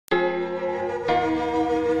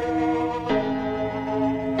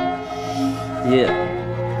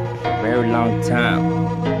Yeah, very long time.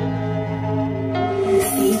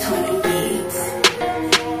 C20 Beats.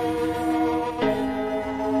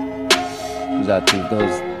 Goes out to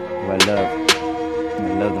those who I love. I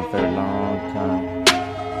love them for a long time.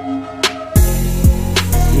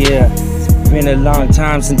 Yeah, it's been a long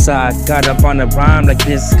time since I got up on a rhyme like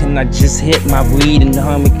this. Can I just hit my weed and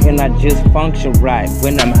homie, can I just function right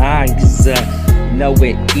when I'm high? Cause you know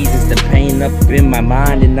it eases the pain up in my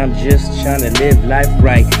mind, and I'm just trying to live life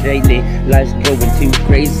right. Lately, life's going too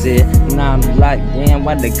crazy, and I'm like, damn,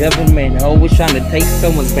 why the government always trying to take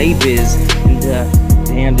someone's babies? And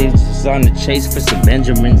damn, they just on the chase for some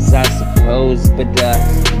Benjamins, I suppose. But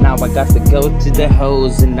now I got to go to the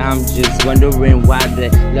hoes, and I'm just wondering why they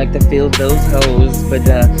like to fill those hoes. But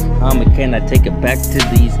homie, can I take it back to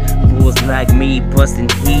these fools like me, busting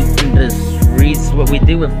heat in the streets? What we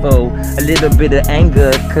do it for? A little bit of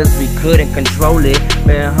anger, cause we couldn't control it.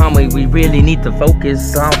 Man, homie, we really need to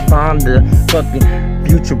focus on the fucking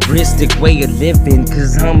futuristic way of living.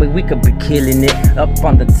 Cause homie, we could be killing it up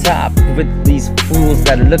on the top with these fools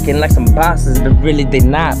that are looking like some bosses, but really they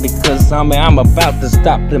not. Because homie, I'm about to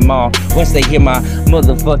stop them all. Once they hear my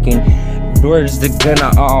motherfucking words, they're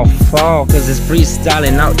gonna all fall. Cause it's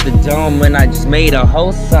freestyling out the dome, and I just made a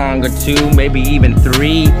whole song or two, maybe even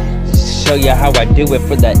three, show you how I do it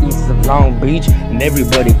for the east of Long Beach. And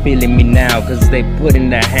everybody feeling me now, cause they putting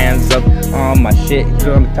their hands up on my shit.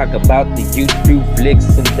 Gonna talk about the YouTube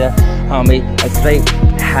flicks and the homie, I say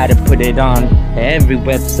how to put it on every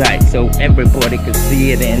website so everybody can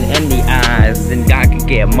see it in any eyes, and I can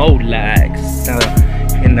get more likes.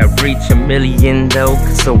 Can I reach 1 million though,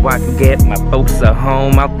 so I can get my folks a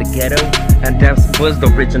home out the ghetto? And that was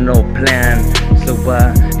the original plan. So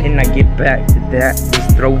can I get back to that?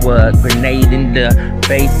 Just throw a grenade in the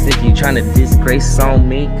face if you trying to disgrace on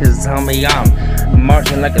me. Cause homie, I'm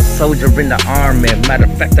marching like a soldier in the army. Matter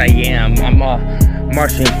of fact, I am. I'm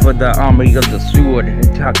marching for the army of the sword,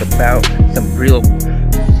 and talk about some real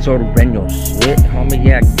sort of rental shit. Homie,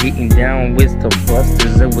 yeah, getting down with the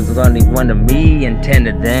busters. There was only one of me and 10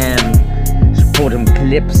 of them. Just pulled them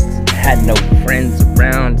clips, had no friends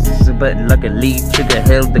around, but luckily Trigger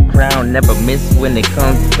held the crown. Never miss when it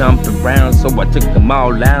comes to dumping around, so I took them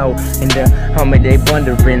all out. And homie, they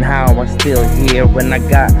wondering how I'm still here when I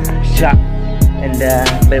got shot. And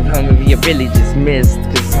but homie, you really just missed.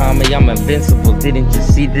 Cause homie, I'm invincible, didn't you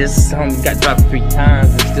see this? Homie, got dropped 3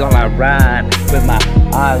 times and still I ride with my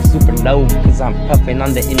eyes super low. Cause I'm puffing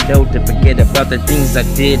on the endo to forget about the things I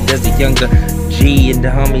did as a younger G. And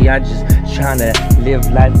homie, I just tryna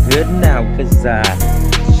live life good now. Cause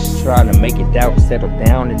just trying to make it out, settle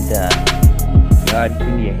down. And God,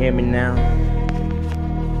 can you hear me now?